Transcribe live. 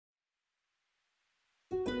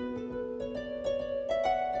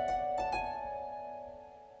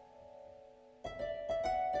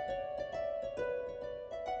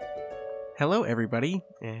Hello everybody,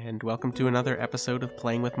 and welcome to another episode of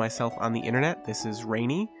Playing With Myself on the Internet. This is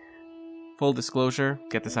Rainy. Full disclosure,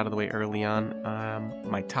 get this out of the way early on,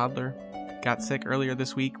 my toddler got sick earlier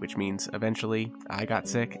this week, which means eventually I got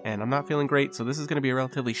sick, and I'm not feeling great, so this is going to be a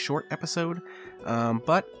relatively short episode,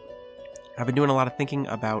 but I've been doing a lot of thinking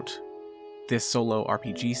about this solo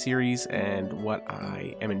RPG series and what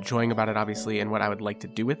I am enjoying about it, obviously, and what I would like to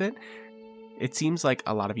do with it. It seems like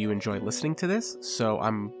a lot of you enjoy listening to this, so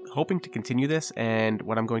I'm hoping to continue this, and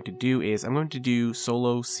what I'm going to do is I'm going to do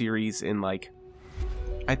solo series in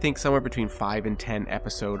I think somewhere between 5 and 10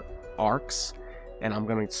 episode arcs, and I'm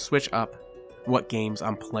going to switch up what games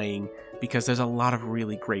I'm playing, because there's a lot of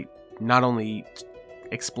really great, not only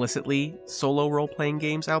explicitly solo role-playing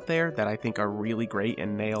games out there that I think are really great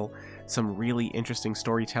and nail some really interesting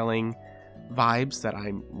storytelling vibes that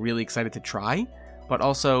I'm really excited to try, but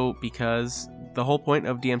also because the whole point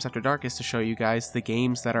of DMs After Dark is to show you guys the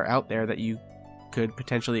games that are out there that you could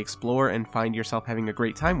potentially explore and find yourself having a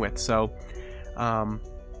great time with. So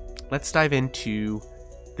let's dive into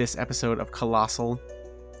this episode of Colossal,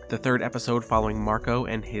 the third episode following Marco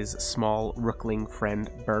and his small rookling friend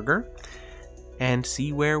Burger, and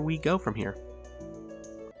see where we go from here.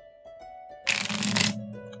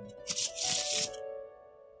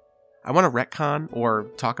 I want to retcon or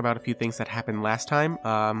talk about a few things that happened last time.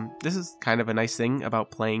 This is kind of a nice thing about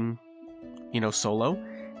playing, solo,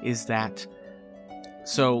 is that,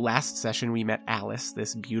 so last session we met Alice,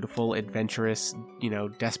 this beautiful, adventurous,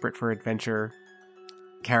 desperate for adventure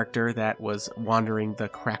character that was wandering the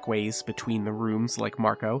crackways between the rooms like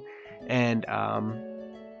Marco, and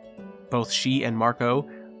both she and Marco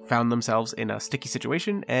found themselves in a sticky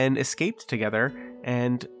situation and escaped together,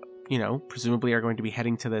 and presumably are going to be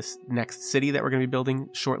heading to this next city that we're going to be building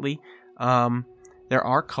shortly. There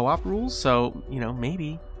are co-op rules, so,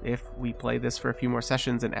 maybe if we play this for a few more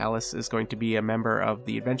sessions and Alice is going to be a member of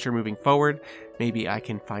the adventure moving forward, maybe I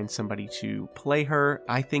can find somebody to play her.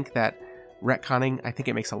 I think that retconning, I think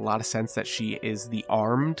it makes a lot of sense that she is the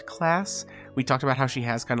armed class. We talked about how she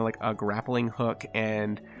has kind of like a grappling hook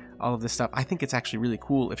and all of this stuff. I think it's actually really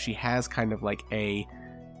cool if she has kind of like a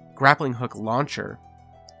grappling hook launcher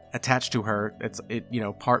attached to her. It's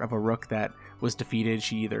part of a rook that was defeated.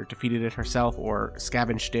 She either defeated it herself or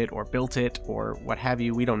scavenged it or built it or what have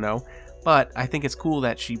you. We don't know. But I think it's cool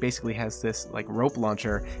that she basically has this like rope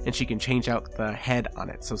launcher and she can change out the head on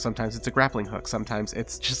it. So sometimes it's a grappling hook. Sometimes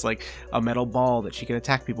it's just like a metal ball that she can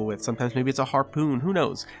attack people with. Sometimes maybe it's a harpoon. Who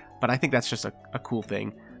knows? But I think that's just a cool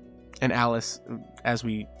thing. And Alice, as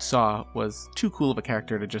we saw, was too cool of a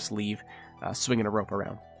character to just leave swinging a rope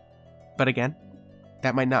around. But again,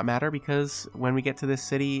 that might not matter, because when we get to this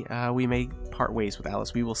city, we may part ways with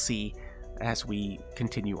Alice. We will see as we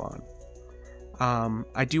continue on.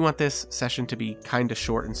 I do want this session to be kind of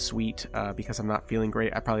short and sweet, because I'm not feeling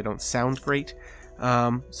great. I probably don't sound great.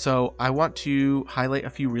 So I want to highlight a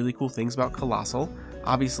few really cool things about Colossal.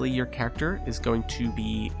 Obviously, your character is going to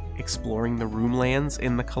be exploring the Roomlands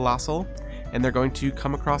in the Colossal, and they're going to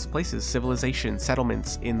come across places, civilizations,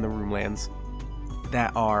 settlements in the Roomlands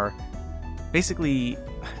that are basically,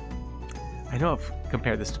 I know I've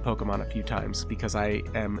compared this to Pokemon a few times because I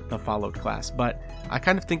am the followed class, but I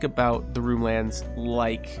kind of think about the Roomlands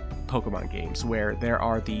like Pokemon games, where there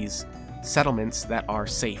are these settlements that are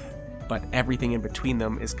safe, but everything in between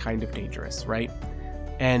them is kind of dangerous, right?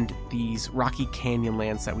 And these rocky canyon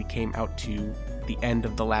lands that we came out to the end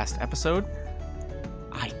of the last episode,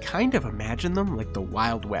 I kind of imagine them like the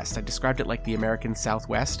Wild West. I described it like the American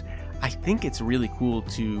Southwest. I think it's really cool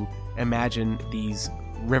to imagine these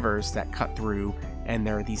rivers that cut through, and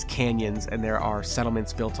there are these canyons, and there are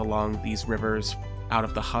settlements built along these rivers out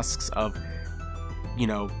of the husks of,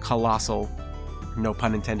 colossal, no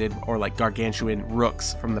pun intended, or like gargantuan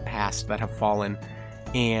rooks from the past that have fallen,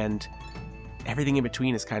 and everything in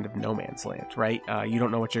between is kind of no man's land, right? You don't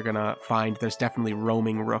know what you're gonna find. There's definitely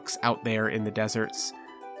roaming rooks out there in the deserts,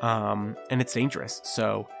 and it's dangerous,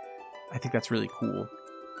 so I think that's really cool.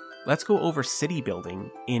 Let's go over city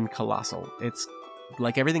building in Colossal. It's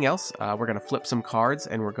like everything else. We're going to flip some cards,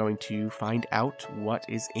 and we're going to find out what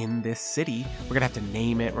is in this city. We're going to have to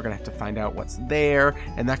name it. We're going to have to find out what's there,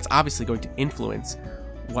 and that's obviously going to influence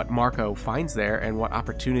what Marco finds there and what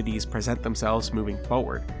opportunities present themselves moving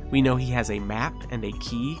forward. We know he has a map and a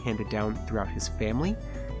key handed down throughout his family,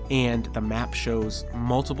 and the map shows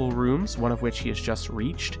multiple rooms, one of which he has just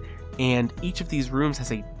reached, and each of these rooms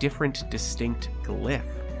has a different, distinct glyph.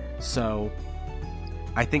 So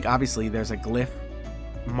I think obviously there's a glyph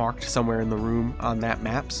marked somewhere in the room on that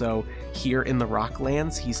map. So here in the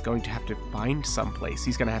Rocklands, he's going to have to find someplace.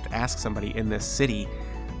 He's going to have to ask somebody in this city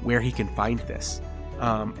where he can find this.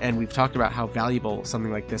 And we've talked about how valuable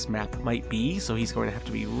something like this map might be, so he's going to have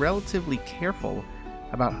to be relatively careful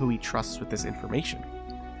about who he trusts with this information.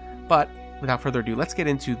 But without further ado, let's get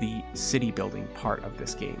into the city building part of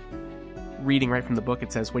this game. Reading right from the book,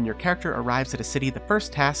 it says, when your character arrives at a city, the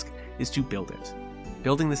first task is to build it.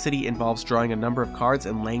 Building the city involves drawing a number of cards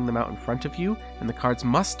and laying them out in front of you, and the cards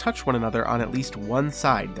must touch one another on at least one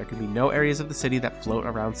side. There can be no areas of the city that float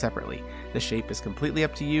around separately. The shape is completely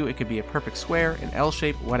up to you. It could be a perfect square, an L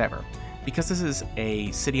shape, whatever. Because this is a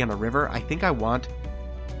city on a river, I think I'm going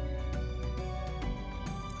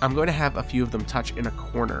to have a few of them touch in a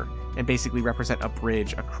corner and basically represent a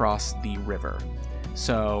bridge across the river.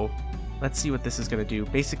 So let's see what this is going to do.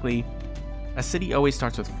 Basically, a city always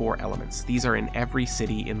starts with 4 elements. These are in every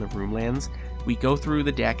city in the Roomlands. We go through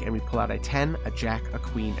the deck and we pull out a 10, a jack, a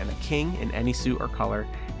queen, and a king in any suit or color,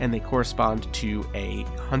 and they correspond to a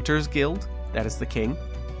hunter's guild, that is the king,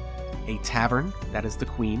 a tavern, that is the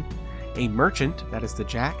queen, a merchant, that is the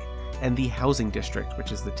jack, and the housing district,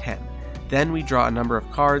 which is the 10. Then we draw a number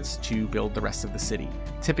of cards to build the rest of the city.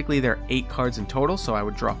 Typically there are 8 cards in total, so I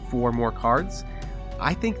would draw 4 more cards.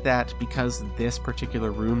 I think that because this particular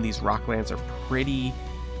room, these rocklands are pretty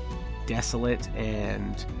desolate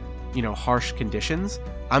and, harsh conditions,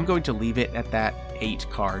 I'm going to leave it at that 8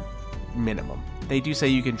 card minimum. They do say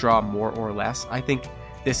you can draw more or less. I think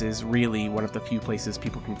this is really one of the few places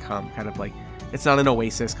people can come, kind of like, it's not an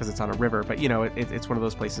oasis because it's on a river, but it's one of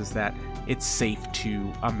those places that it's safe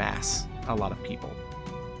to amass a lot of people.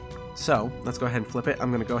 So let's go ahead and flip it. I'm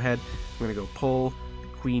going to go pull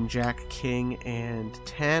queen, jack, king, and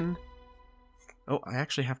 10. Oh, I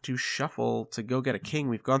actually have to shuffle to go get a king.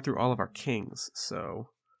 We've gone through all of our kings, so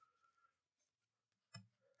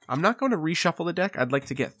I'm not going to reshuffle the deck. I'd like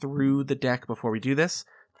to get through the deck before we do this.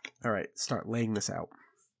 All right, start laying this out.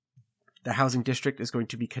 The housing district is going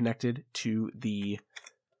to be connected to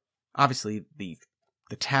obviously the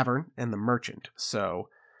tavern and the merchant. So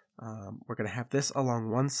we're going to have this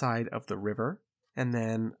along one side of the river, and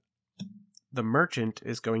then the merchant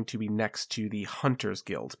is going to be next to the Hunter's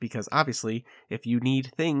Guild, because obviously if you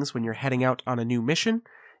need things when you're heading out on a new mission,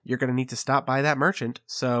 you're going to need to stop by that merchant.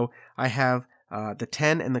 So I have the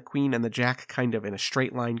 10 and the queen and the jack kind of in a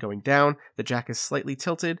straight line going down. The jack is slightly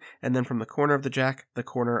tilted, and then from the corner of the jack, the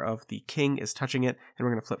corner of the king is touching it, and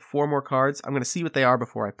we're going to flip 4 more cards. I'm going to see what they are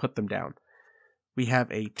before I put them down. We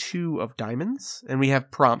have a 2 of diamonds, and we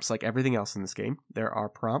have prompts like everything else in this game. There are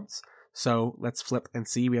prompts. So let's flip and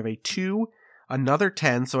see. We have a 2, another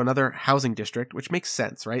 10, so another housing district, which makes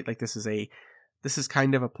sense, right? Like this is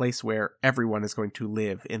kind of a place where everyone is going to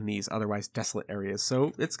live in these otherwise desolate areas.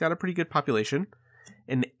 So it's got a pretty good population.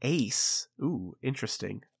 An ace. Ooh,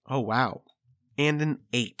 interesting. Oh, wow. And an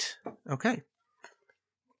 8. Okay.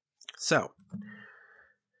 So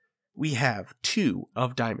we have 2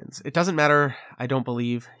 of diamonds. It doesn't matter, I don't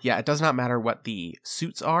believe. Yeah, it does not matter what the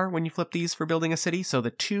suits are when you flip these for building a city. So the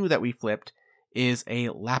 2 that we flipped is a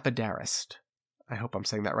lapidarist. I hope I'm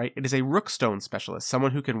saying that right. It is a rookstone specialist,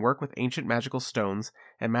 someone who can work with ancient magical stones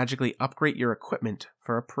and magically upgrade your equipment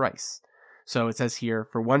for a price. So it says here,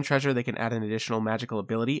 for 1 treasure, they can add an additional magical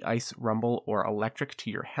ability, ice, rumble, or electric to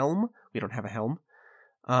your helm. We don't have a helm.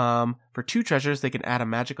 For 2 treasures, they can add a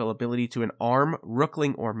magical ability to an arm,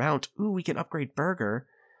 rookling, or mount. Ooh, we can upgrade Burger.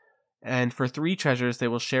 And for 3 treasures, they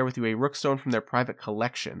will share with you a rookstone from their private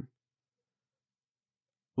collection.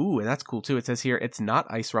 Ooh, and that's cool too. It says here, it's not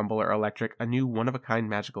ice, rumble, or electric, a new one-of-a-kind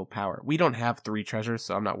magical power. We don't have 3 treasures,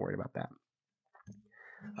 so I'm not worried about that.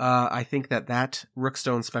 I think that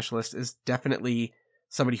rookstone specialist is definitely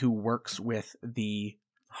somebody who works with the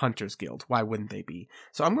Hunter's Guild. Why wouldn't they be?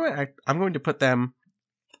 So I'm going to put them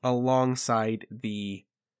alongside the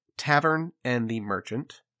tavern and the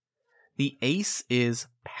merchant. The ace is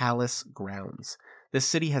Palace Grounds. This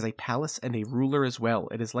city has a palace and a ruler as well.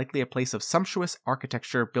 It is likely a place of sumptuous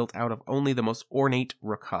architecture built out of only the most ornate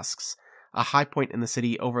rook husks, a high point in the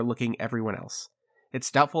city overlooking everyone else. It's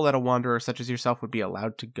doubtful that a wanderer such as yourself would be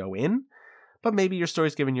allowed to go in, but maybe your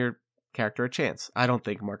story's given your character a chance. I don't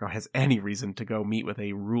think Marco has any reason to go meet with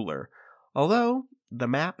a ruler, although the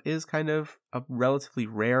map is kind of a relatively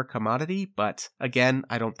rare commodity, but again,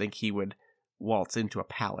 I don't think he would waltz into a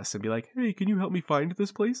palace and be like, hey, can you help me find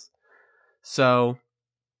this place? So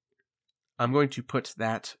I'm going to put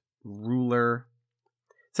that ruler.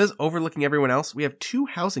 It says overlooking everyone else. We have 2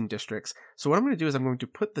 housing districts. So what I'm going to do is I'm going to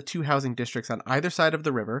put the 2 housing districts on either side of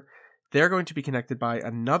the river. They're going to be connected by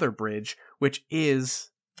another bridge, which is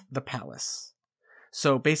the palace.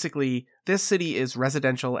 So basically, this city is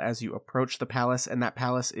residential as you approach the palace, and that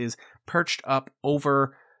palace is perched up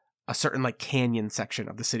over a certain canyon section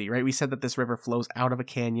of the city, right? We said that this river flows out of a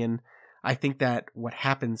canyon. I think that what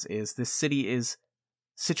happens is this city is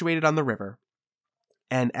situated on the river,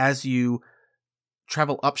 and as you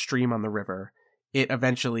travel upstream on the river, it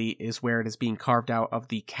eventually is where it is being carved out of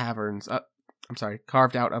the caverns.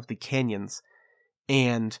 Carved out of the canyons,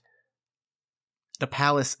 and the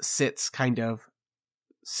palace sits kind of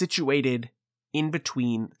situated in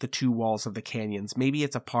between the two walls of the canyons. Maybe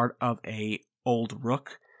it's a part of a old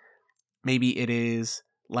rook. Maybe it is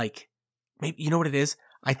like, maybe, you know what it is?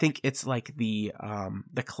 I think it's like the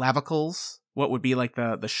clavicles, what would be like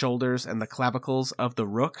the shoulders and the clavicles of the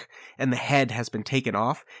rook, and the head has been taken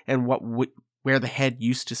off, and where the head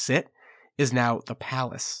used to sit is now the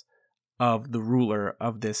palace of the ruler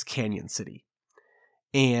of this canyon city.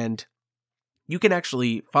 And you can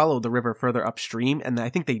actually follow the river further upstream, and I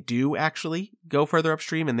think they do actually go further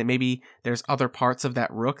upstream, and then maybe there's other parts of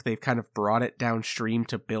that rook. They've kind of brought it downstream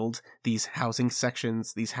to build these housing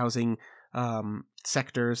sections, these housing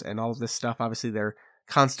sectors, and all of this stuff. Obviously, they're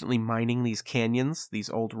constantly mining these canyons,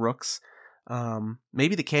 these old rooks.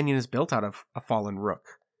 Maybe the canyon is built out of a fallen rook.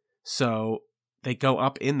 So they go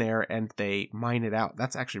up in there and they mine it out.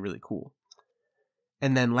 That's actually really cool.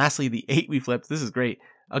 And then lastly, the 8 we flipped. This is great.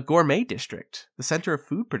 A gourmet district, the center of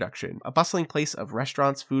food production, a bustling place of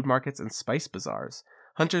restaurants, food markets, and spice bazaars.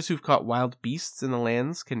 Hunters who've caught wild beasts in the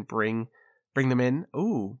lands can bring them in,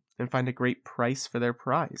 and find a great price for their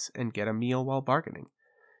prize and get a meal while bargaining.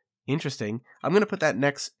 Interesting. I'm going to put that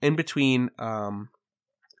next in between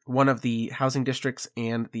one of the housing districts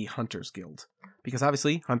and the Hunters Guild. Because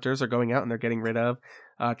obviously, hunters are going out and they're getting rid of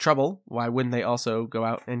trouble. Why wouldn't they also go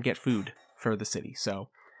out and get food for the city? So,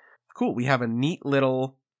 cool. We have a neat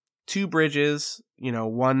little 2 bridges,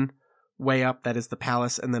 one way up that is the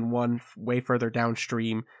palace, and then one way further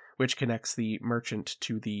downstream, which connects the merchant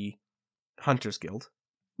to the Hunters Guild.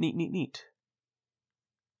 Neat.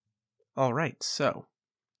 All right, so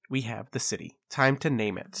we have the city. Time to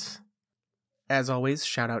name it. As always,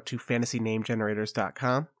 shout out to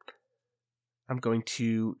fantasynamegenerators.com. I'm going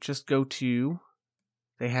to just go to...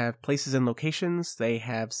 They have places and locations. They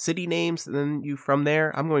have city names. And then from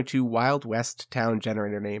there, I'm going to Wild West Town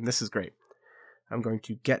Generator Name. This is great. I'm going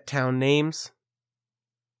to get town names.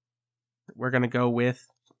 We're going to go with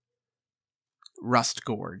Rust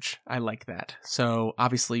Gorge. I like that. So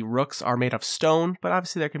obviously rooks are made of stone, but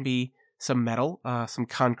obviously there can be some metal, some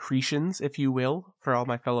concretions, if you will, for all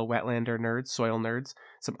my fellow wetlander nerds, soil nerds,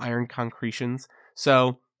 some iron concretions.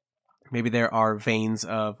 So maybe there are veins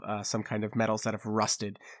of some kind of metals that have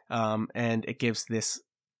rusted, and it gives this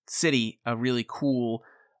city a really cool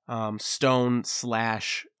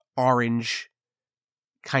stone/orange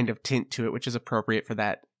kind of tint to it, which is appropriate for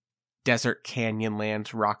that desert canyon land,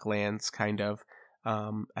 rocklands kind of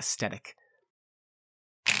aesthetic.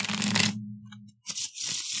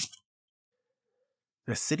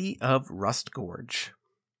 The city of Rust Gorge.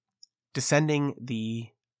 Descending the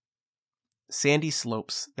sandy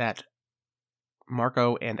slopes that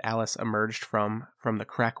Marco and Alice emerged from the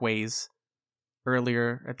Crackways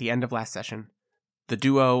earlier at the end of last session, the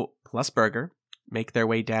duo plus Burger make their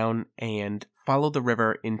way down and follow the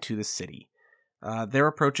river into the city. They're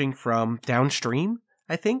approaching from downstream,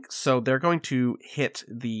 I think, so they're going to hit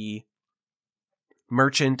the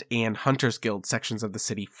Merchant and Hunters Guild sections of the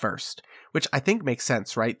city first, which I think makes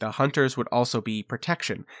sense, right? The hunters would also be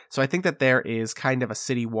protection. So I think that there is kind of a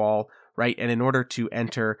city wall, right? And in order to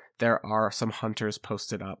enter, there are some hunters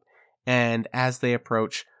posted up. And as they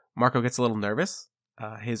approach, Marco gets a little nervous.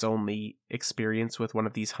 His only experience with one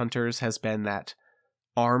of these hunters has been that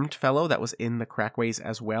armed fellow that was in the Crackways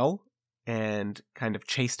as well and kind of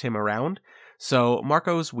chased him around. So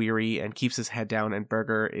Marco's weary and keeps his head down, and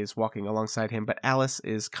Burger is walking alongside him, but Alice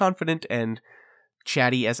is confident and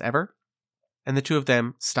chatty as ever. And the two of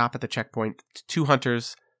them stop at the checkpoint. 2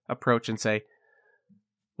 hunters approach and say,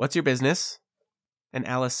 "What's your business?" And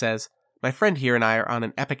Alice says, "My friend here and I are on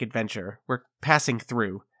an epic adventure. We're passing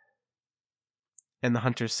through." And the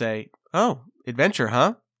hunters say, "Oh, adventure,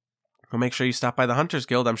 huh? Well, make sure you stop by the Hunters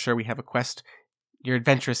Guild. I'm sure we have a quest your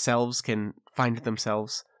adventurous selves can find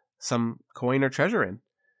themselves some coin or treasure in."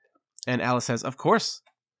 And Alice says, "Of course."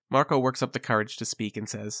 Marco works up the courage to speak and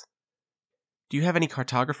says, "Do you have any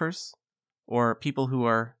cartographers? Or people who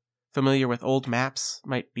are familiar with old maps,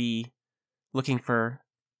 might be looking for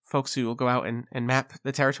folks who will go out and map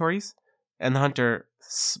the territories?" And the hunter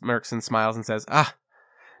smirks and smiles and says,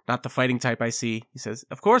 "Not the fighting type, I see." He says,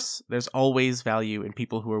 "Of course, there's always value in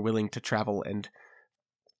people who are willing to travel and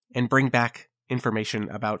bring back information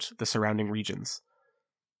about the surrounding regions.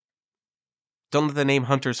 Don't let the name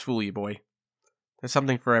Hunters fool you, boy. There's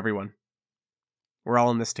something for everyone. We're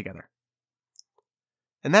all in this together."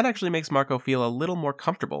 And that actually makes Marco feel a little more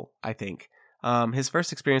comfortable, I think. His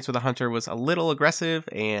first experience with a hunter was a little aggressive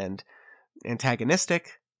and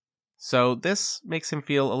antagonistic, so this makes him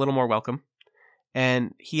feel a little more welcome.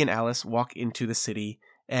 And he and Alice walk into the city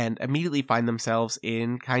and immediately find themselves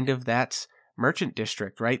in kind of that merchant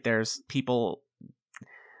district, right? There's people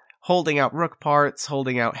holding out rook parts,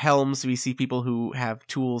 holding out helms. We see people who have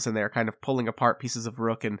tools and they're kind of pulling apart pieces of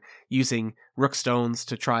rook and using rook stones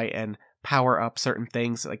to try and power up certain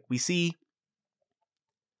things. Like, we see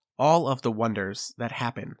all of the wonders that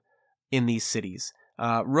happen in these cities.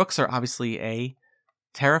 Rooks are obviously a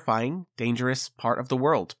terrifying, dangerous part of the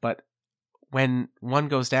world, but when one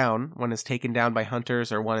goes down, one is taken down by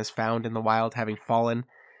hunters, or one is found in the wild having fallen,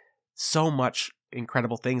 so much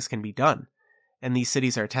incredible things can be done. And these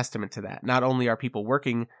cities are a testament to that. Not only are people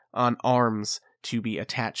working on arms to be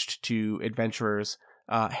attached to adventurers,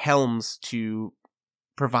 helms to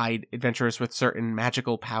provide adventurers with certain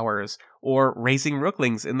magical powers, or raising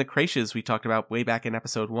rooklings in the creches we talked about way back in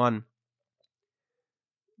episode 1.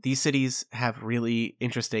 These cities have really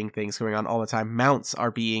interesting things going on all the time. Mounts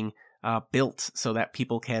are being built so that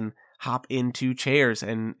people can hop into chairs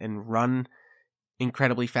and run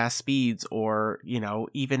incredibly fast speeds, or,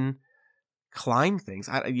 even climb things.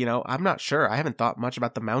 I'm not sure. I haven't thought much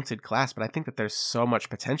about the mounted class, but I think that there's so much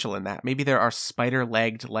potential in that. Maybe there are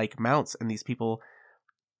spider-legged like mounts, and these people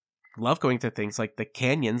love going to things like the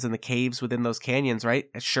canyons and the caves within those canyons, right?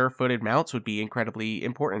 Sure-footed mounts would be incredibly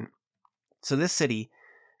important. So this city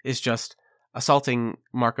is just assaulting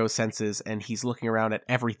Marco's senses, and he's looking around at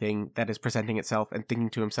everything that is presenting itself and thinking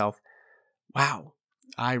to himself, wow,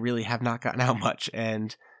 I really have not gotten out much,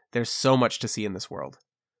 and there's so much to see in this world.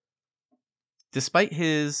 Despite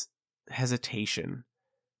his hesitation,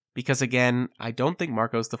 because again, I don't think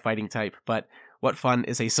Marco's the fighting type, but what fun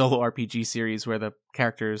is a solo RPG series where the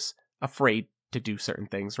character's afraid to do certain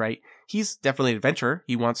things, right? He's definitely an adventurer.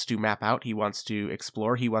 He wants to map out, he wants to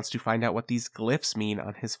explore, he wants to find out what these glyphs mean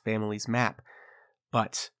on his family's map.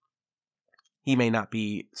 But he may not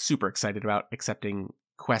be super excited about accepting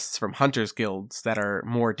quests from hunters' guilds that are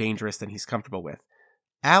more dangerous than he's comfortable with.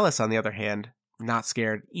 Alice, on the other hand, not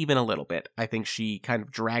scared even a little bit. I think she kind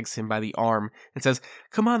of drags him by the arm and says,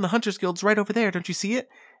 come on, the hunters' guild's right over there, don't you see it?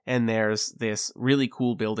 And there's this really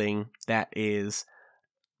cool building that is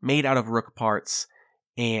made out of rook parts,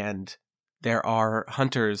 and there are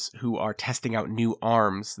hunters who are testing out new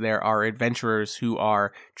arms. There are adventurers who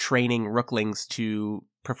are training rooklings to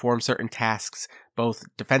perform certain tasks, both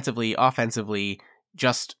defensively, offensively,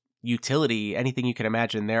 just utility, anything you can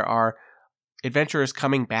imagine. There are adventurers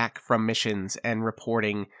coming back from missions and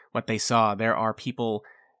reporting what they saw. There are people,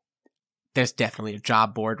 there's definitely a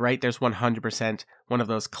job board, right? There's 100% one of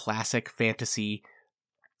those classic fantasy,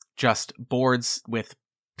 just boards with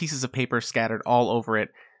pieces of paper scattered all over it,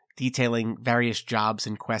 detailing various jobs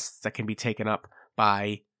and quests that can be taken up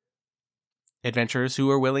by adventurers who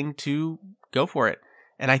are willing to go for it.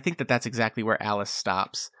 And I think that that's exactly where Alice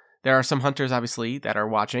stops. There are some hunters, obviously, that are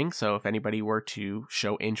watching, so if anybody were to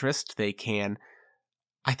show interest, they can.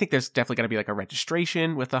 I think there's definitely going to be like a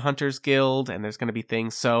registration with the Hunters Guild, and there's going to be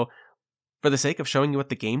things. So for the sake of showing you what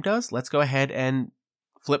the game does, let's go ahead and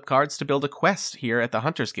flip cards to build a quest here at the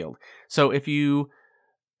Hunters Guild. So if you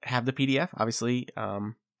have the PDF, obviously,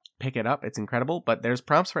 pick it up. It's incredible, but there's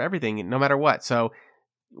prompts for everything, no matter what. So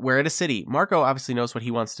we're at a city. Marco obviously knows what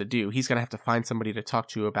he wants to do. He's going to have to find somebody to talk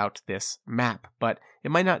to about this map, but it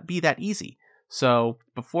might not be that easy. So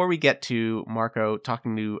before we get to Marco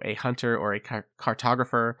talking to a hunter or a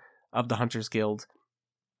cartographer of the Hunters Guild,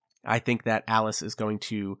 I think that Alice is going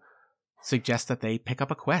to suggest that they pick up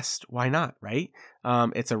a quest. Why not, right?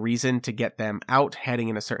 It's a reason to get them out, heading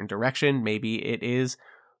in a certain direction. Maybe it is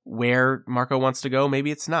where Marco wants to go, maybe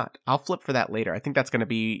it's not. I'll flip for that later. I think that's going to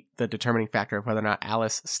be the determining factor of whether or not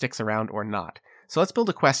Alice sticks around or not. So let's build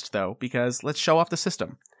a quest, though, because let's show off the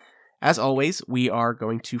system. As always, we are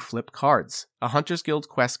going to flip cards. A Hunters Guild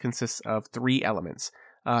quest consists of 3 elements.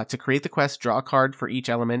 To create the quest, draw a card for each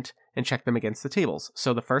element and check them against the tables.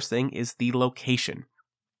 So the first thing is the location.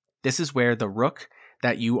 This is where the rook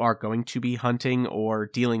that you are going to be hunting or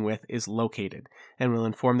dealing with is located, and will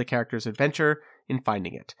inform the character's adventure in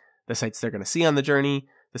finding it. The sights they're going to see on the journey,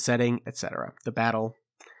 the setting, etc., the battle.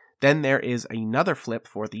 Then there is another flip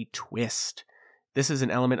for the twist. This is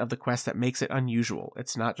an element of the quest that makes it unusual.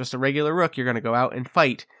 It's not just a regular rook you're going to go out and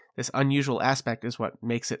fight. This unusual aspect is what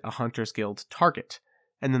makes it a Hunters Guild target.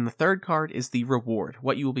 And then the third card is the reward,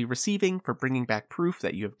 what you will be receiving for bringing back proof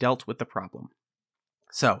that you have dealt with the problem.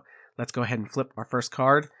 So, let's go ahead and flip our first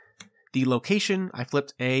card. The location, I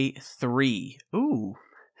flipped a 3. Ooh,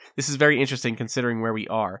 this is very interesting considering where we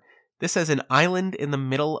are. This says an island in the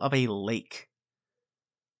middle of a lake.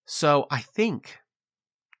 So I think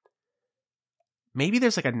maybe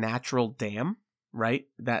there's like a natural dam, right?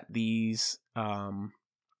 That these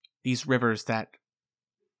rivers that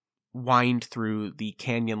wind through the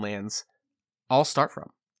Canyonlands all start from.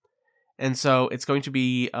 And so it's going to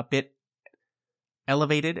be a bit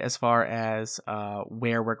elevated as far as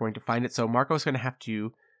where we're going to find it. So Marco's going to have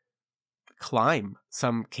to climb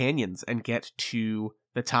some canyons and get to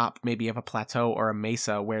the top maybe of a plateau or a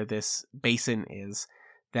mesa where this basin is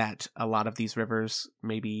that a lot of these rivers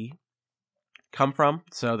maybe come from.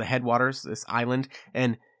 So the headwaters, this island,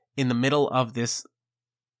 and in the middle of this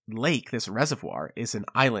lake, this reservoir, is an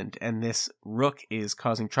island, and this rook is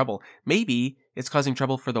causing trouble. Maybe it's causing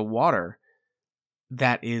trouble for the water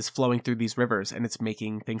that is flowing through these rivers, and it's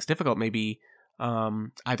making things difficult. Maybe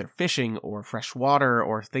either fishing or fresh water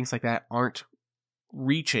or things like that aren't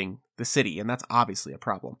reaching the city, and that's obviously a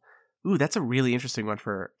problem. Ooh, that's a really interesting one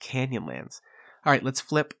for Canyonlands. All right, let's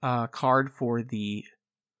flip a card for the...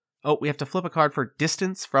 Oh, we have to flip a card for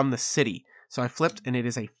distance from the city. So I flipped, and it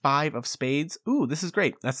is a 5 of spades. Ooh, this is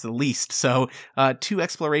great. That's the least. So 2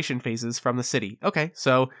 exploration phases from the city. Okay,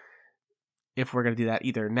 so if we're going to do that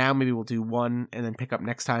either now, maybe we'll do 1 and then pick up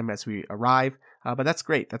next time as we arrive. But that's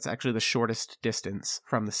great. That's actually the shortest distance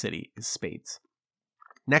from the city is spades.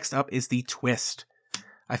 Next up is the twist.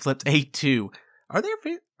 I flipped a 2. Are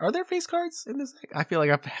there face cards in this deck? I feel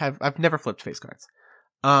like I've never flipped face cards.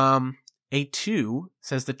 A 2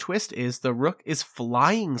 says the twist is the rook is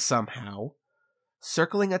flying somehow,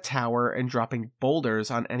 circling a tower and dropping boulders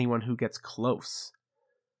on anyone who gets close.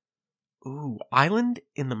 Ooh, island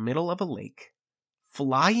in the middle of a lake,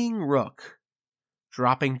 flying rook,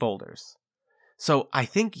 dropping boulders. So I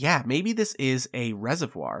think, yeah, maybe this is a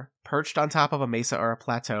reservoir perched on top of a mesa or a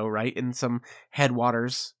plateau, right? In some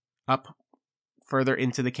headwaters up further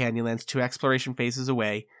into the Canyonlands, 2 exploration phases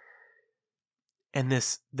away. And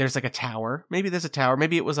there's like a tower. Maybe there's a tower.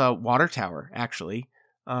 Maybe it was a water tower, actually.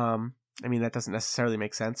 I mean, that doesn't necessarily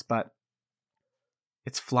make sense, but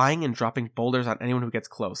it's flying and dropping boulders on anyone who gets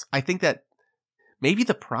close. I think that maybe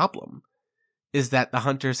the problem is that the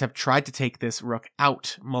hunters have tried to take this rook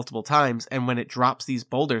out multiple times, and when it drops these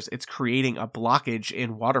boulders, it's creating a blockage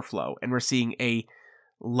in water flow, and we're seeing a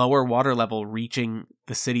lower water level reaching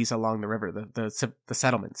the cities along the river, the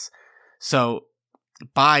settlements. So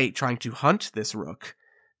by trying to hunt this rook,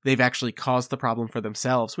 they've actually caused the problem for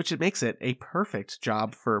themselves, which makes it a perfect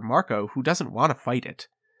job for Marco, who doesn't want to fight it.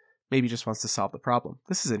 Maybe just wants to solve the problem.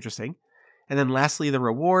 This is interesting. And then lastly, the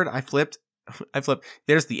reward, I flipped.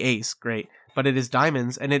 There's the ace, great. But it is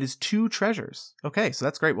diamonds, and it is 2 treasures. Okay, so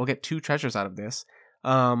that's great. We'll get 2 treasures out of this.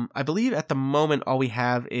 I believe at the moment all we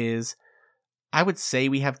have is... I would say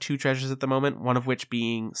we have 2 treasures at the moment, one of which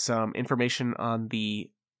being some information on the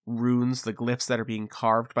runes, the glyphs that are being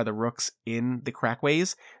carved by the rooks in the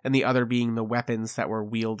Crackways, and the other being the weapons that were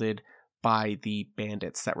wielded by the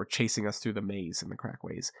bandits that were chasing us through the maze in the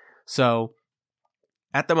Crackways. So,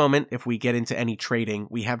 at the moment, if we get into any trading,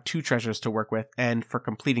 we have 2 treasures to work with, and for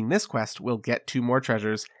completing this quest, we'll get 2 more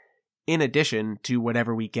treasures in addition to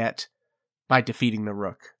whatever we get by defeating the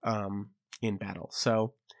rook in battle.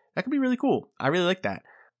 So, that could be really cool. I really like that.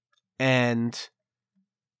 And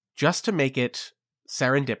just to make it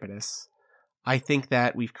serendipitous, I think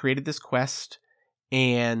that we've created this quest,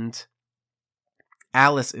 and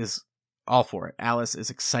Alice is all for it. Alice is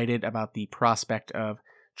excited about the prospect of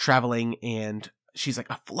traveling, and she's like,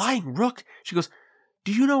 a flying rook? She goes,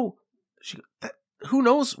 do you know, who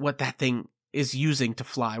knows what that thing is using to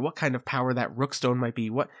fly? What kind of power that rookstone might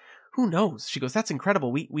be? Who knows? She goes, that's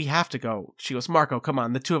incredible. We have to go. She goes, Marco, come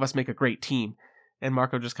on. The 2 of us make a great team. And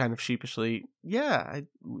Marco just kind of sheepishly, yeah,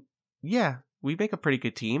 we make a pretty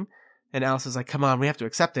good team. And Alice is like, come on, we have to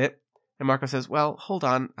accept it. And Marco says, well, hold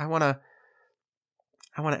on. I want to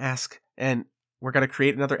ask. And we're going to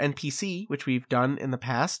create another NPC, which we've done in the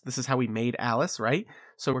past. This is how we made Alice, right?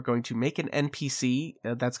 So we're going to make an NPC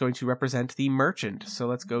that's going to represent the merchant. So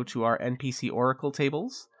let's go to our NPC Oracle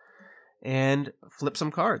tables and flip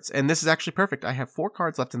some cards. And this is actually perfect. I have 4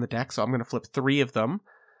 cards left in the deck, so I'm going to flip 3 of them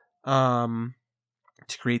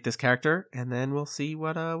to create this character, and then we'll see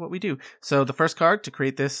what we do. So the first card to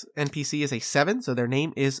create this NPC is a 7, so their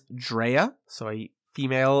name is Drea, so a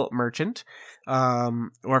female merchant,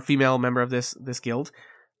 or a female member of this guild.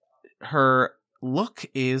 Her look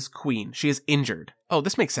is queen. She is injured. Oh,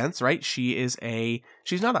 this makes sense, right? She's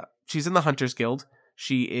in the Hunters Guild.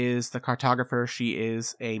 She is the cartographer. She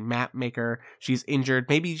is a map maker. She's injured.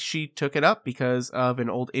 Maybe she took it up because of an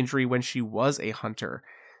old injury when she was a hunter.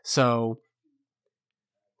 So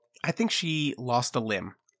I think she lost a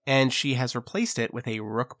limb. And she has replaced it with a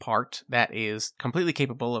rook part that is completely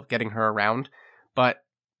capable of getting her around, but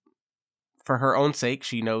for her own sake,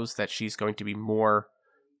 she knows that she's going to be more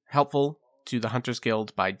helpful to the Hunters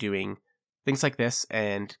Guild by doing things like this,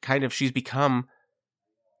 and kind of she's become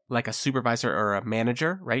like a supervisor or a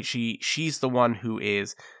manager, right? She's the one who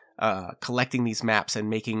is collecting these maps and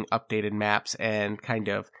making updated maps, and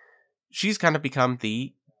she's kind of become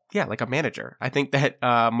like a manager. I think that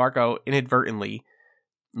Marco inadvertently,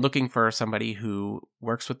 looking for somebody who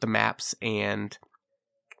works with the maps and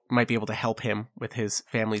might be able to help him with his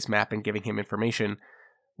family's map and giving him information,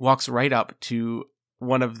 walks right up to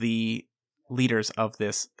one of the leaders of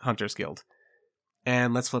this Hunters Guild.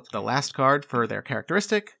 And let's flip the last card for their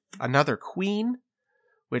characteristic. Another queen,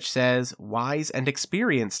 which says wise and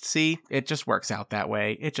experienced. See, it just works out that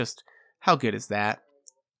way. How good is that?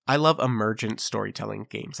 I love emergent storytelling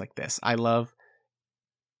games like this. I love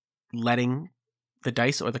letting the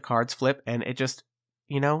dice or the cards flip, and it just,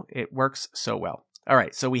 it works so well. All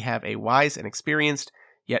right, so we have a wise and experienced,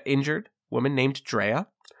 yet injured woman named Drea,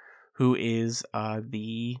 who is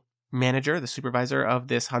the manager, the supervisor of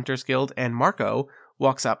this Hunters Guild, and Marco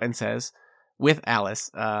walks up and says, with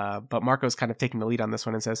Alice, but Marco's kind of taking the lead on this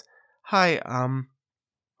one and says, "Hi,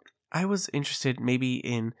 I was interested maybe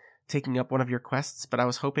in taking up one of your quests, but I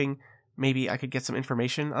was hoping maybe I could get some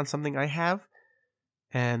information on something I have."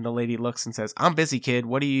 And the lady looks and says, "I'm busy, kid.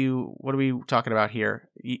 What are we talking about here?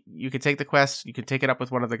 You could take the quest. You can take it up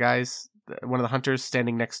with one of the guys, one of the hunters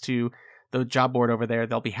standing next to the job board over there.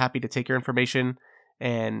 They'll be happy to take your information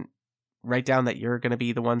and write down that you're going to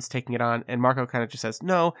be the ones taking it on." And Marco kind of just says,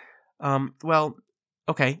 "No, well,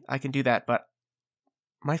 okay, I can do that, but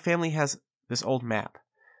my family has this old map,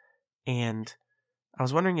 and I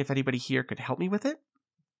was wondering if anybody here could help me with it."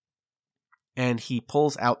 And he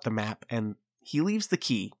pulls out the map and he leaves the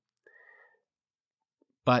key.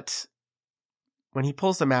 But when he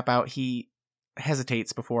pulls the map out, he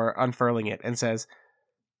hesitates before unfurling it and says,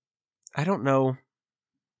 "I don't know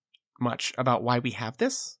much about why we have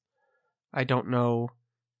this. I don't know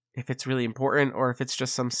if it's really important or if it's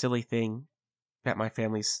just some silly thing that my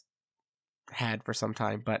family's had for some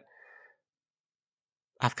time, but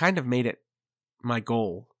I've kind of made it my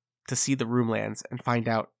goal to see the Roomlands and find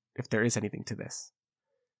out if there is anything to this."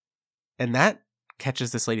 And that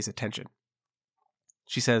catches this lady's attention.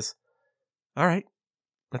 She says, "All right,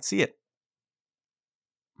 let's see it."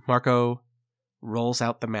 Marco rolls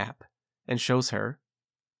out the map and shows her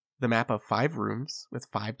the map of 5 rooms with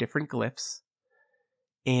 5 different glyphs.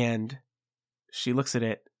 And she looks at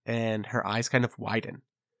it and her eyes kind of widen.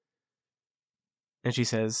 And she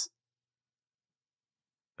says,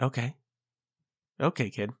 Okay,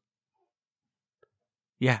 kid.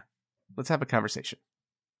 Yeah, let's have a conversation."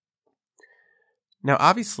 Now,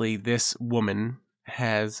 obviously, this woman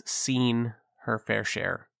has seen her fair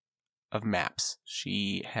share of maps.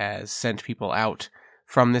 She has sent people out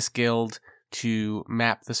from this guild to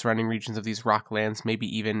map the surrounding regions of these rocklands, maybe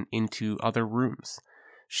even into other rooms.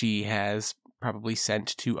 She has probably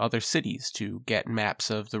sent to other cities to get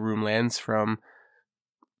maps of the Roomlands from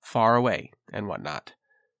far away and whatnot.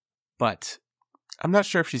 But I'm not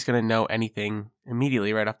sure if she's going to know anything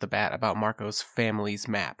immediately right off the bat about Marco's family's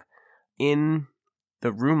map. In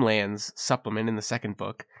the Roomlands supplement in the second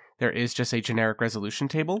book, there is just a generic resolution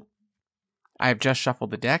table. I have just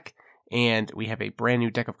shuffled the deck, and we have a brand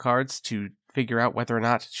new deck of cards to figure out whether or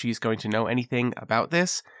not she's going to know anything about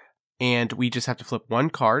this. And we just have to flip one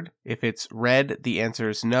card. If it's red, the answer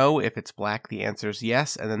is no. If it's black, the answer is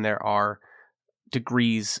yes. And then there are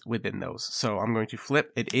degrees within those. So I'm going to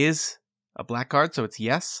flip. It is a black card, so it's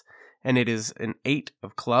yes. And it is an 8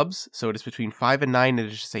 of clubs, so it is between 5 and 9. It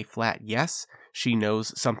is just a flat yes. She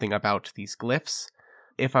knows something about these glyphs.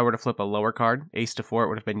 If I were to flip a lower card, ace to 4, it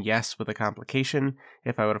would have been yes with a complication.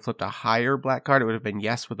 If I would have flipped a higher black card, it would have been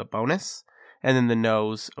yes with a bonus. And then the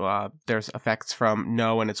no's, there's effects from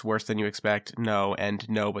no and it's worse than you expect, no, and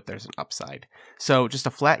no, but there's an upside. So just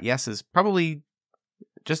a flat yes is probably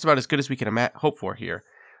just about as good as we can hope for here.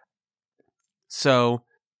 So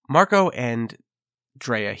Marco and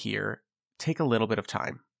Drea here take a little bit of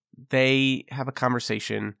time. They have a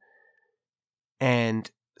conversation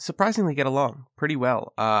and surprisingly get along pretty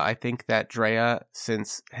well. I think that Drea,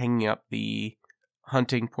 since hanging up the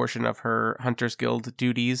hunting portion of her Hunters Guild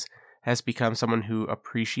duties, has become someone who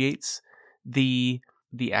appreciates the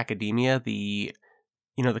academia, the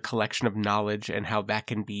collection of knowledge and how that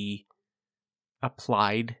can be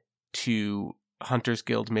applied to Hunters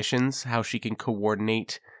Guild missions, how she can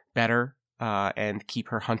coordinate better and keep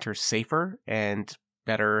her hunters safer and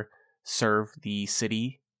better serve the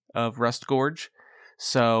city of Rust Gorge.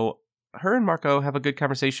 So her and Marco have a good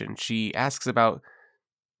conversation. She asks about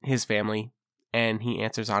his family, and he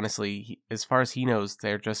answers honestly. As far as he knows,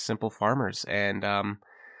 they're just simple farmers, and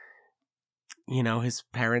his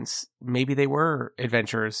parents, maybe they were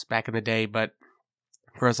adventurers back in the day, but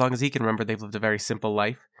for as long as he can remember, they've lived a very simple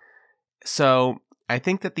life. So I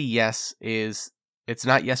think that the yes is, it's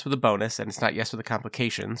not yes with a bonus, and it's not yes with a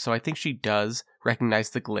complication. So I think she does recognize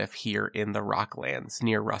the glyph here in the Rocklands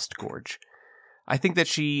near Rust Gorge. I think that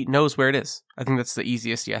she knows where it is. I think that's the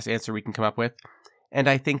easiest yes answer we can come up with. And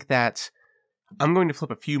I think that I'm going to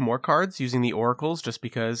flip a few more cards using the oracles just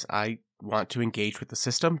because I want to engage with the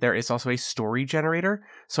system. There is also a story generator.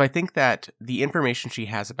 So I think that the information she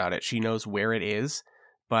has about it, she knows where it is,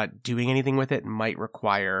 but doing anything with it might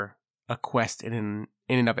require a quest in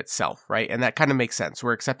and of itself, right? And that kind of makes sense.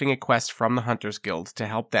 We're accepting a quest from the Hunters Guild to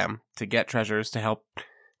help them, to get treasures, to help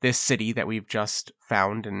this city that we've just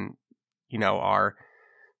found and, are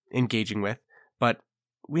engaging with. But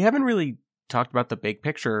we haven't really talked about the big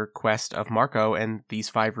picture quest of Marco and these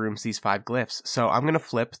 5 rooms, these 5 glyphs. So I'm going to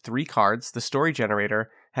flip 3 cards. The story generator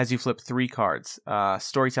has you flip 3 cards.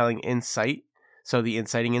 Storytelling, insight. So the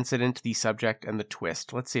inciting incident, the subject, and the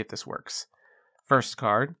twist. Let's see if this works. First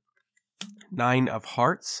card, 9 of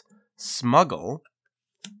Hearts, Smuggle.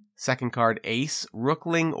 Second card, Ace,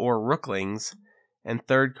 Rookling or Rooklings. And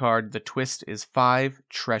third card, the twist is 5,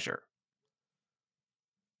 Treasure.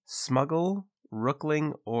 Smuggle,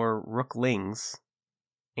 Rookling or Rooklings,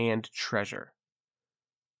 and Treasure.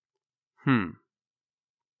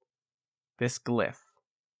 This glyph.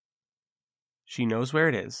 She knows where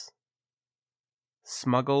it is.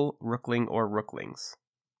 Smuggle, Rookling, or Rooklings.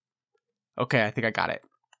 Okay, I think I got it.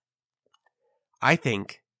 I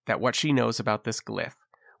think that what she knows about this glyph,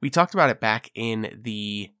 we talked about it back in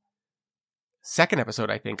the second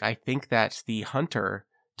episode, I think. I think that the hunter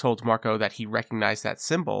told Marco that he recognized that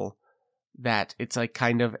symbol, that it's like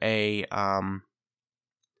kind of a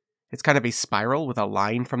spiral with a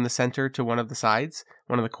line from the center to one of the sides,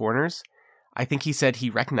 one of the corners. I think he said he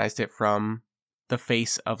recognized it from the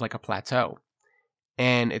face of like a plateau.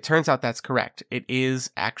 And it turns out that's correct. It is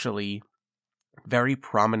actually very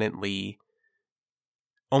prominently,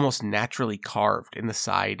 almost naturally carved in the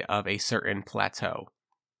side of a certain plateau.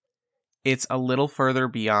 It's a little further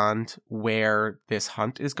beyond where this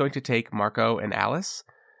hunt is going to take Marco and Alice,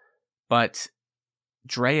 but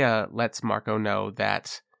Drea lets Marco know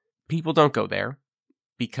that people don't go there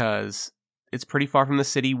because it's pretty far from the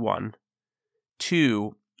city, 1.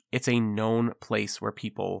 2, it's a known place where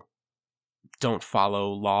people don't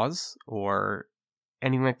follow laws or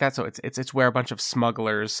anything like that. So it's where a bunch of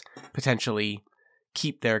smugglers potentially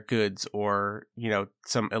keep their goods, or,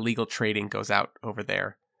 some illegal trading goes out over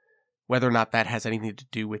there. Whether or not that has anything to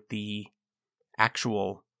do with the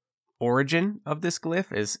actual origin of this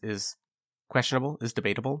glyph is questionable, is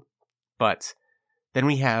debatable. But then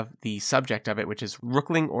we have the subject of it, which is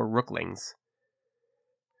Rookling or Rooklings.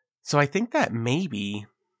 So I think that maybe...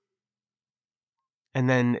 And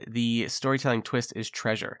then the storytelling twist is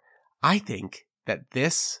treasure. I think that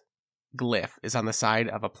this glyph is on the side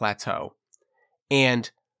of a plateau. And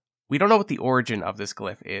we don't know what the origin of this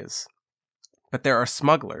glyph is. But there are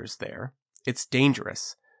smugglers there. It's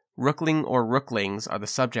dangerous. Rookling or Rooklings are the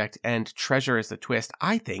subject, and treasure is the twist.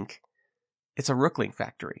 I think it's a Rookling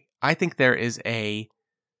factory. I think there is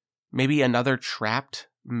maybe another trapped,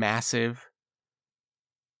 massive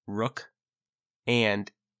rook, and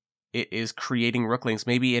it is creating Rooklings.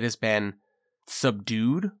 Maybe it has been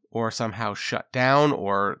subdued or somehow shut down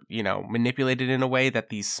or, manipulated in a way that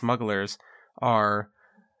these smugglers are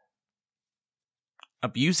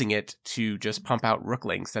abusing it to just pump out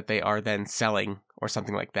Rooklings that they are then selling or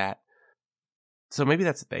something like that. So maybe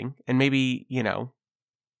that's a thing. And maybe,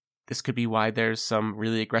 this could be why there's some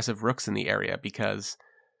really aggressive rooks in the area, because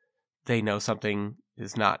they know something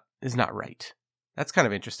is not right. That's kind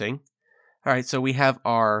of interesting. All right, so we have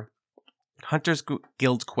our Hunters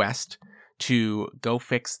Guild quest to go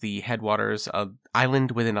fix the headwaters, an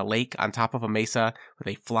island within a lake on top of a mesa with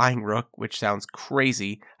a flying rook, which sounds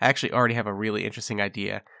crazy. I actually already have a really interesting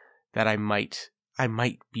idea that I might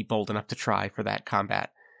be bold enough to try for that combat.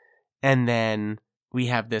 And then we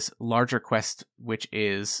have this larger quest, which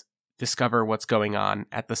is discover what's going on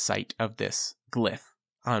at the site of this glyph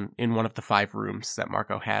in one of the 5 rooms that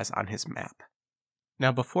Marco has on his map.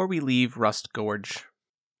 Now, before we leave Rust Gorge,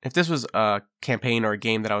 if this was a campaign or a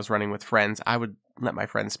game that I was running with friends, I would let my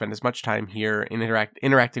friends spend as much time here in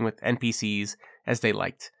interacting with NPCs as they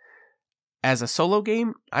liked. As a solo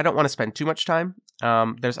game, I don't want to spend too much time.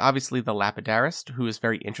 There's obviously the Lapidarist, who is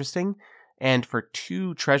very interesting, and for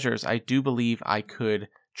 2 treasures, I do believe I could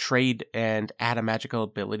trade and add a magical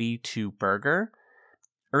ability to Burger.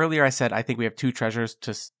 Earlier I said I think we have 2 treasures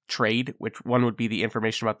to trade, which one would be the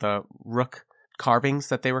information about the rook carvings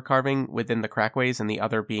that they were carving within the Crackways, and the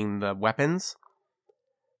other being the weapons.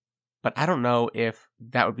 But I don't know if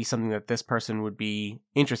that would be something that this person would be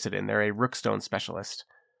interested in. They're a Rookstone specialist.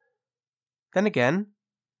 Then again,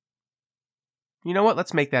 you know what?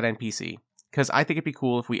 Let's make that NPC. Because I think it'd be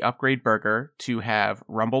cool if we upgrade Burger to have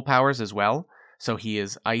Rumble powers as well. So he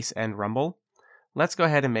is Ice and Rumble. Let's go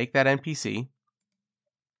ahead and make that NPC.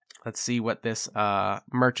 Let's see what this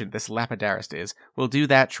merchant, this Lapidarist is. We'll do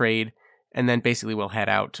that trade, and then basically we'll head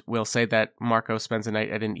out. We'll say that Marco spends a night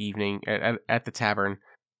at an evening at the tavern.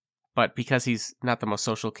 But because he's not the most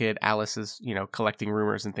social kid, Alice is, collecting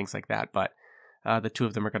rumors and things like that. But the 2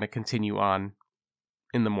 of them are going to continue on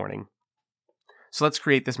in the morning. So let's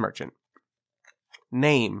create this merchant.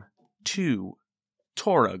 Name 2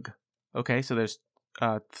 Torug. Okay, so there's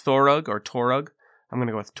Thorug or Torug. I'm going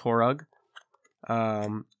to go with Torug.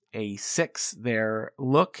 A 6. Their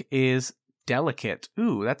look is delicate.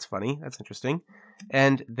 Ooh, that's funny. That's interesting.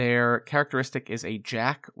 And their characteristic is a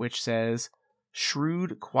Jack, which says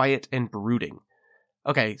shrewd, quiet, and brooding.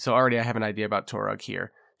 Okay, so already I have an idea about Torug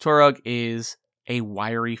here. Torug is a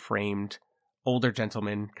wiry-framed older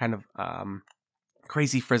gentleman, kind of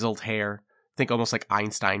crazy frizzled hair. Think almost like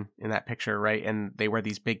Einstein in that picture, right? And they wear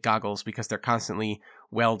these big goggles because they're constantly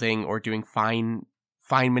welding or doing fine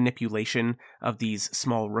manipulation of these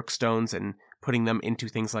small rookstones and putting them into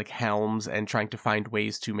things like helms and trying to find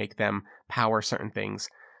ways to make them power certain things.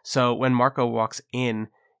 So when Marco walks in,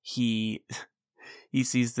 he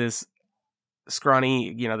sees this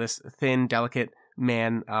scrawny, this thin, delicate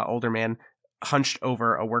man, older man, hunched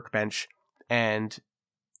over a workbench, and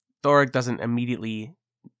Thorug doesn't immediately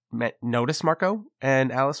notice Marco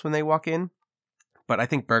and Alice when they walk in, but I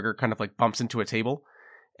think Burger kind of like bumps into a table,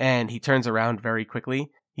 and he turns around very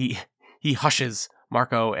quickly. He hushes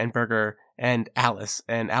Marco and Burger and Alice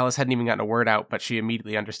hadn't even gotten a word out, but she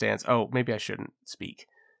immediately understands, oh, maybe I shouldn't speak.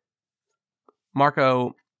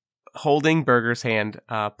 Marco, holding Burger's hand,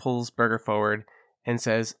 pulls Burger forward and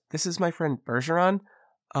says, "This is my friend Bergeron.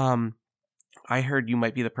 I heard you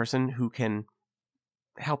might be the person who can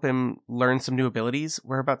help him learn some new abilities.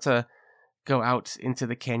 We're about to go out into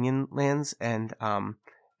the canyon lands," and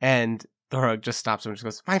Thorug just stops him and just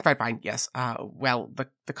goes, Fine, yes. Well,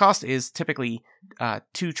 the cost is typically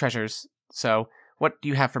 2 treasures, so what do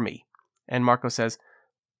you have for me?" And Marco says,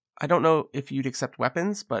 "I don't know if you'd accept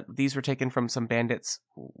weapons, but these were taken from some bandits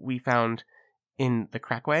we found in the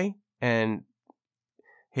Crackway." And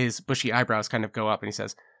his bushy eyebrows kind of go up, and he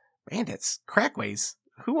says, "Bandits? Crackways?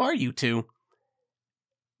 Who are you 2?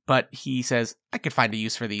 But he says, "I could find a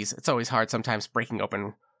use for these. It's always hard sometimes breaking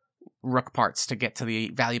open rook parts to get to the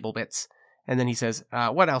valuable bits." And then he says,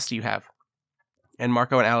 "What else do you have?" And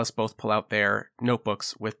Marco and Alice both pull out their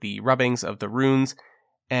notebooks with the rubbings of the runes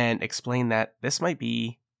and explain that this might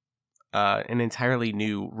be an entirely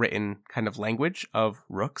new written kind of language of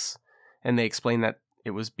rooks. And they explain that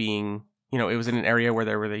it was being, it was in an area where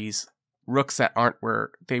there were these rooks that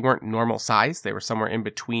weren't normal size. They were somewhere in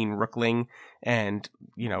between rookling and,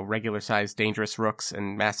 regular sized dangerous rooks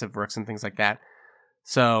and massive rooks and things like that.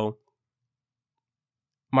 So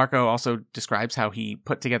Marco also describes how he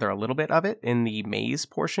put together a little bit of it in the maze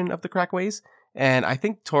portion of the Crackways. And I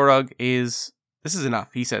think Torug this is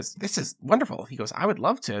enough. He says, "This is wonderful." He goes, "I would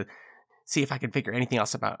love to see if I can figure anything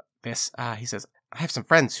else about this." He says, "I have some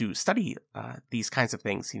friends who study these kinds of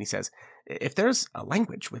things." And he says, "If there's a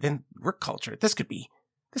language within rook culture, this could be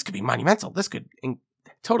monumental. This could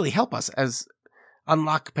totally help us as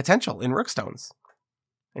unlock potential in rookstones."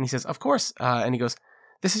 And he says, "Of course." And he goes,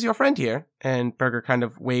 "This is your friend here." And Burger kind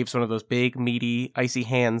of waves one of those big, meaty, icy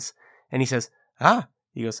hands. And he says,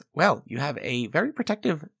 he goes, "Well, you have a very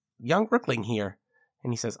protective young rookling here."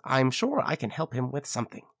 And he says, "I'm sure I can help him with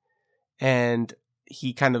something." And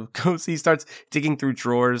he kind of he starts digging through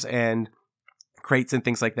drawers and crates and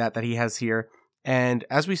things like that he has here. And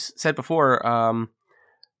as we said before,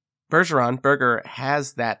 Burger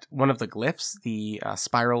has that one of the glyphs, the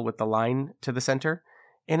spiral with the line to the center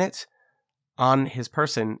in it, on his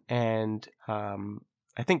person. And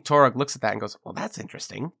I think Torug looks at that and goes, "Well, that's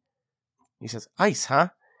interesting." He says, "Ice, huh?"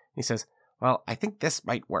 He says, "Well, I think this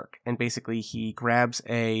might work." And basically he grabs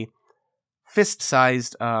a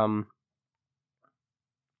fist-sized,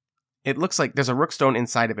 it looks like there's a rookstone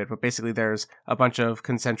inside of it, but basically there's a bunch of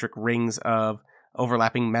concentric rings of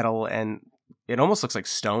overlapping metal, and it almost looks like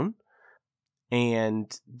stone.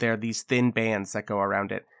 And there are these thin bands that go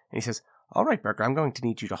around it. And he says, "All right, Burger, I'm going to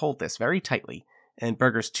need you to hold this very tightly." And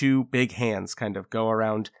Burger's 2 big hands kind of go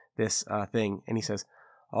around this thing. And he says,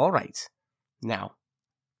 All right. Now,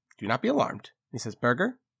 do not be alarmed. He says,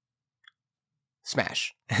 Burger,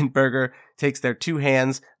 smash. And Burger takes their two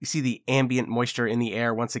hands. You see the ambient moisture in the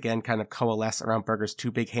air once again kind of coalesce around Burger's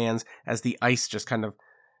two big hands as the ice just kind of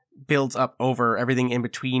builds up over everything in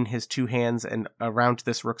between his two hands and around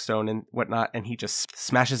this rookstone and whatnot, and he just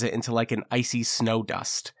smashes it into like an icy snow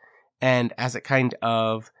dust. And as it kind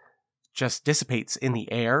of just dissipates in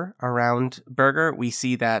the air around Burger, we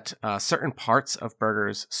see that certain parts of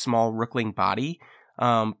Burger's small rookling body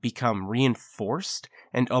become reinforced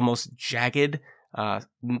and almost jagged.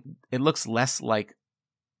 It looks less like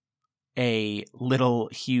a little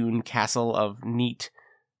hewn castle of neat,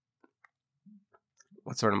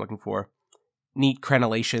 what's the word I'm looking for? Neat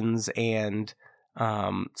crenellations and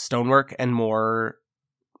stonework, and more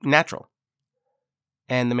natural.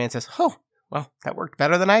 And the man says, "Oh, well, that worked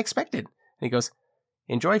better than I expected." And he goes,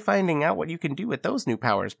 "Enjoy finding out what you can do with those new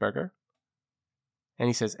powers, Burger." And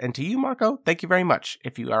he says, "And to you, Marco, thank you very much.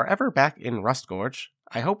 If you are ever back in Rustgorge,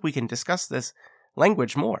 I hope we can discuss this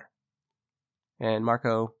language more." And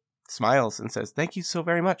Marco smiles and says, "Thank you so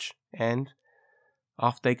very much." And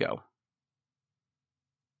off they go.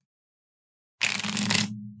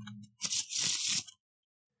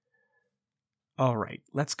 All right,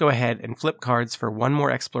 let's go ahead and flip cards for one more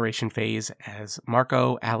exploration phase as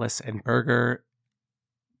Marco, Alice, and Burger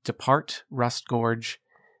depart Rustgorge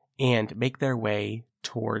and make their way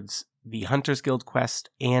towards the Hunter's Guild quest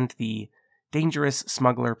and the dangerous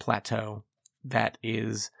smuggler plateau that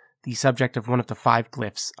is the subject of one of the 5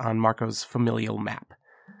 glyphs on Marco's familial map.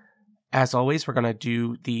 As always, we're going to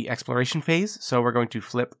do the exploration phase, so we're going to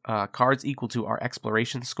flip cards equal to our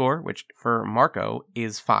exploration score, which for Marco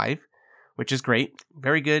is 5, which is great.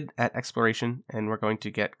 Very good at exploration, and we're going to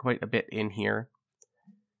get quite a bit in here.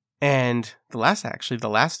 And the last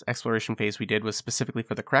exploration phase we did was specifically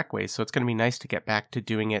for the Crackways, so it's going to be nice to get back to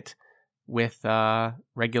doing it with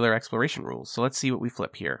regular exploration rules. So let's see what we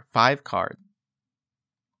flip here. 5 cards.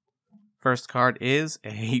 First card is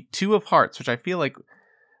a 2 of hearts, which I feel like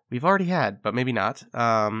we've already had, but maybe not.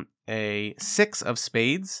 A 6 of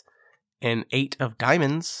spades, an 8 of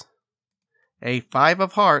diamonds, a 5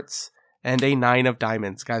 of hearts, and a 9 of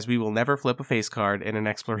diamonds. Guys, we will never flip a face card in an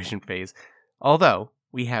exploration phase. Although,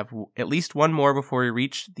 we have at least one more before we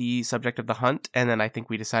reach the subject of the hunt, and then I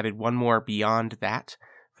think we decided one more beyond that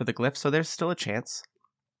for the glyph, so there's still a chance.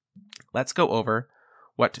 Let's go over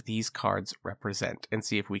what these cards represent and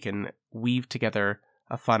see if we can weave together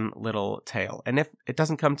a fun little tale. And if it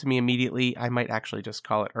doesn't come to me immediately, I might actually just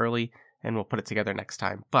call it early and we'll put it together next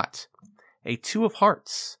time. But a 2 of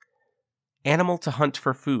hearts. Animal to hunt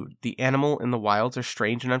for food. The animal in the wilds are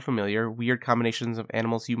strange and unfamiliar, weird combinations of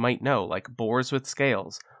animals you might know, like boars with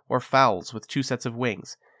scales, or fowls with 2 sets of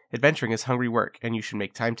wings. Adventuring is hungry work, and you should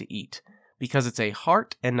make time to eat. Because it's a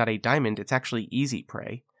heart and not a diamond, it's actually easy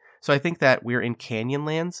prey. So I think that we're in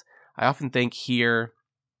Canyonlands. I often think here,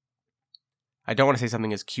 I don't want to say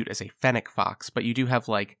something as cute as a fennec fox, but you do have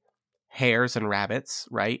like hares and rabbits,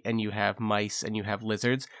 right? And you have mice and you have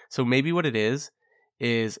lizards. So maybe what it is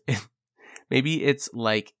maybe it's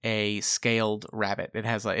like a scaled rabbit. It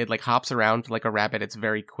has it like hops around like a rabbit. It's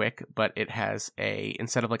very quick, but it has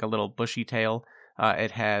instead of like a little bushy tail,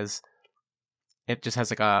 it just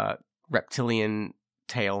has like a reptilian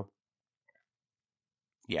tail.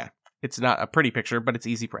 Yeah, it's not a pretty picture, but it's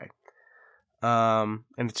easy prey. And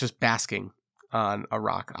it's just basking on a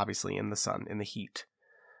rock, obviously in the sun, in the heat.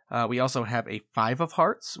 We also have a 5 of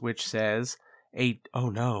hearts, which says oh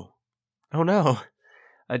no,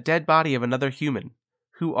 a dead body of another human.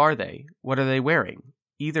 Who are they? What are they wearing?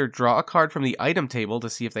 Either draw a card from the item table to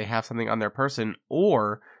see if they have something on their person,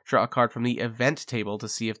 or draw a card from the event table to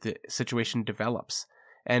see if the situation develops.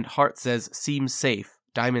 And heart says seems safe.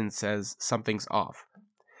 Diamond says something's off.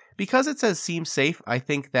 Because it says seems safe, I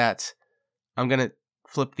think that I'm going to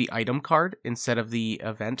flip the item card instead of the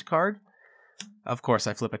event card. Of course,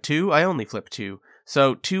 I flip a 2. I only flip 2.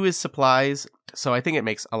 So 2 is supplies, so I think it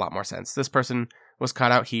makes a lot more sense. This person was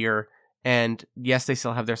caught out here, and yes, they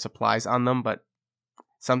still have their supplies on them, but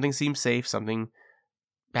something seems safe, something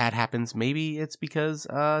bad happens. Maybe it's because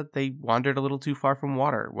they wandered a little too far from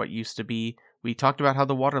water. What used to be, we talked about how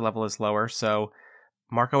the water level is lower, so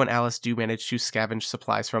Marco and Alice do manage to scavenge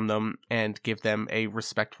supplies from them and give them a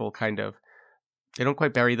respectful kind of, they don't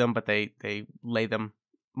quite bury them, but they lay them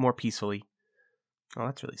more peacefully. Oh,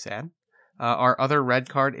 that's really sad. Our other red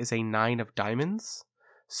card is a 9 of diamonds.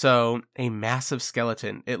 So, a massive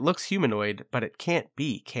skeleton. It looks humanoid, but it can't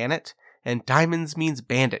be, can it? And diamonds means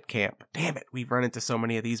bandit camp. Damn it, we've run into so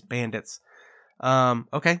many of these bandits.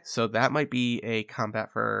 Okay, so that might be a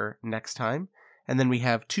combat for next time. And then we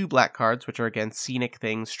have 2 black cards, which are again scenic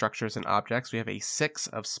things, structures, and objects. We have a 6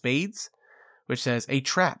 of spades, which says a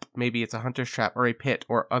trap. Maybe it's a hunter's trap or a pit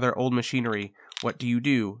or other old machinery. What do you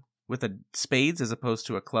do? With a spades as opposed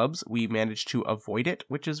to a clubs, we managed to avoid it,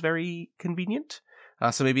 which is very convenient.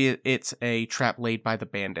 So maybe it's a trap laid by the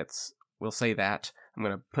bandits. We'll say that. I'm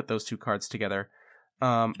going to put those 2 cards together.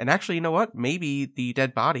 And actually, you know what? Maybe the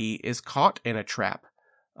dead body is caught in a trap.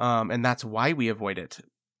 And that's why we avoid it.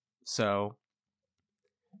 So,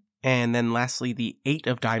 and then lastly, the 8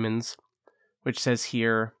 of diamonds, which says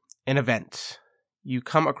here, an event. You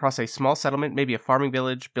come across a small settlement, maybe a farming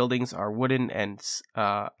village. Buildings are wooden and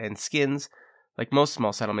skins. Like most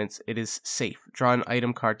small settlements, it is safe. Draw an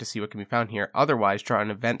item card to see what can be found here. Otherwise, draw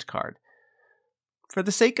an event card. For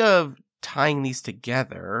the sake of tying these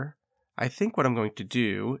together, I think what I'm going to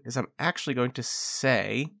do is I'm actually going to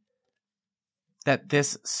say that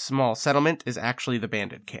this small settlement is actually the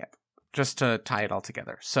bandit camp, just to tie it all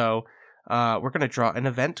together. So we're going to draw an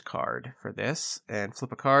event card for this and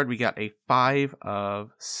flip a card. We got a 5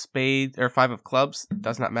 of spades, or 5 of clubs.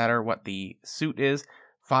 Does not matter what the suit is.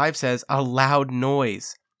 5 says a loud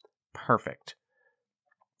noise. Perfect.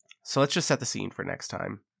 So let's just set the scene for next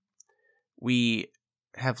time. We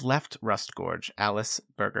have left Rust Gorge, Alice,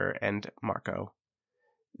 Burger, and Marco.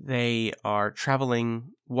 They are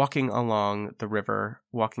traveling, walking along the river,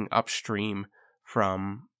 walking upstream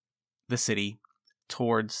from the city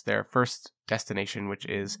towards their first destination, which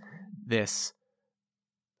is this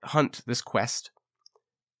hunt, this quest.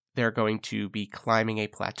 They're going to be climbing a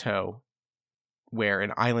plateau where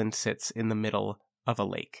an island sits in the middle of a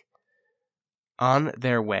lake. On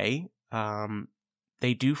their way,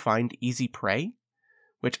 they do find easy prey,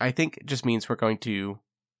 which I think just means we're going to...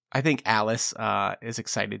 I think Alice is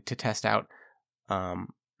excited to test out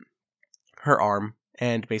her arm,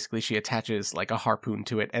 and basically she attaches like a harpoon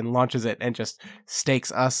to it and launches it and just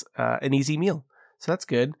stakes us an easy meal. So that's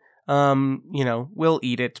good. We'll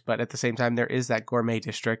eat it, but at the same time, there is that gourmet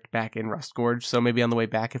district back in Rust Gorge. So maybe on the way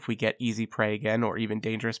back, if we get easy prey again or even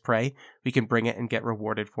dangerous prey, we can bring it and get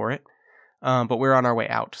rewarded for it. But we're on our way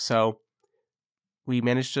out. So we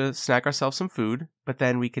managed to snag ourselves some food, but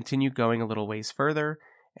then we continue going a little ways further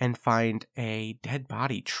and find a dead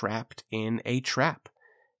body trapped in a trap.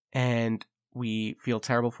 And we feel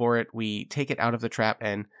terrible for it. We take it out of the trap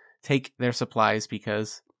and take their supplies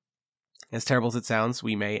because, as terrible as it sounds,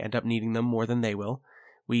 we may end up needing them more than they will.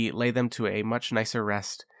 We lay them to a much nicer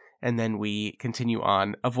rest, and then we continue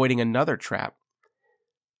on, avoiding another trap.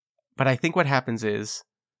 But I think what happens is,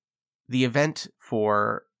 the event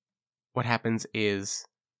for what happens is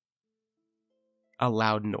a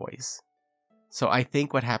loud noise. So I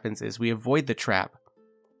think what happens is we avoid the trap,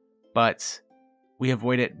 but we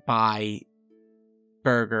avoid it by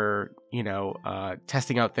Burger,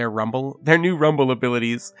 testing out their new rumble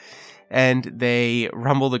abilities, and they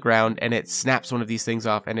rumble the ground, and it snaps one of these things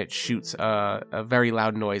off, and it shoots a very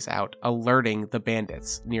loud noise out, alerting the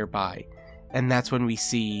bandits nearby. And that's when we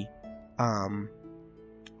see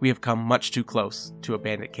we have come much too close to a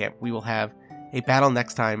bandit camp. We will have a battle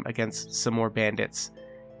next time against some more bandits,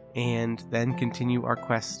 and then continue our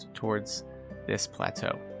quest towards this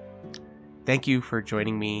plateau. Thank you for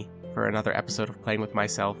joining me for another episode of Playing With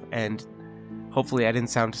Myself, and hopefully I didn't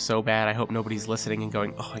sound so bad. I hope nobody's listening and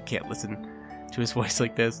going, oh, I can't listen to his voice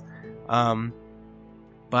like this.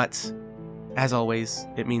 But as always,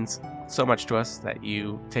 it means so much to us that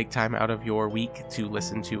you take time out of your week to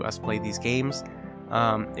listen to us play these games.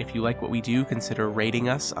 If you like what we do, consider rating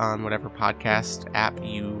us on whatever podcast app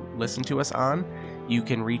you listen to us on. You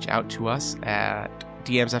can reach out to us at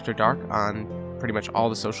DMs After Dark on pretty much all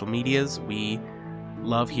the social medias. We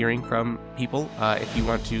love hearing from people. If you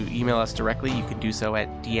want to email us directly, you can do so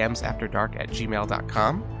at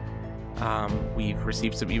dmsafterdark@gmail.com. We've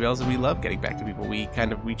received some emails and we love getting back to people. We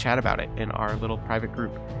chat about it in our little private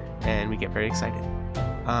group and we get very excited.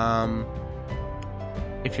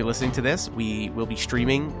 If you're listening to this, we will be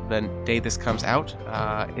streaming the day this comes out.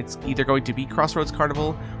 It's either going to be Crossroads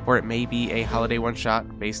Carnival or it may be a holiday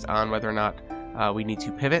one-shot based on whether or not we need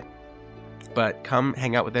to pivot. But come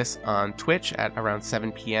hang out with us on Twitch at around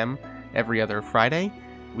 7 p.m. every other Friday.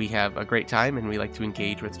 We have a great time and we like to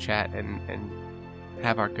engage with chat and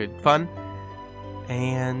have our good fun.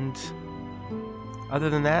 And other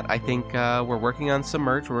than that, I think we're working on some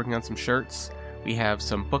merch. We're working on some shirts. We have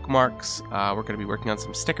some bookmarks. We're going to be working on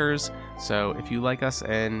some stickers. So if you like us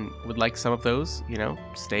and would like some of those,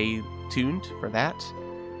 stay tuned for that.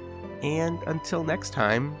 And until next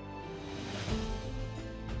time,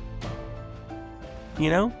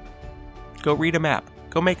 go read a map.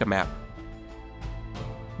 Go make a map.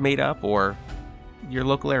 Made up or your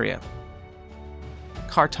local area.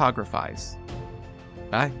 cartographize.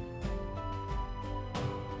 Bye.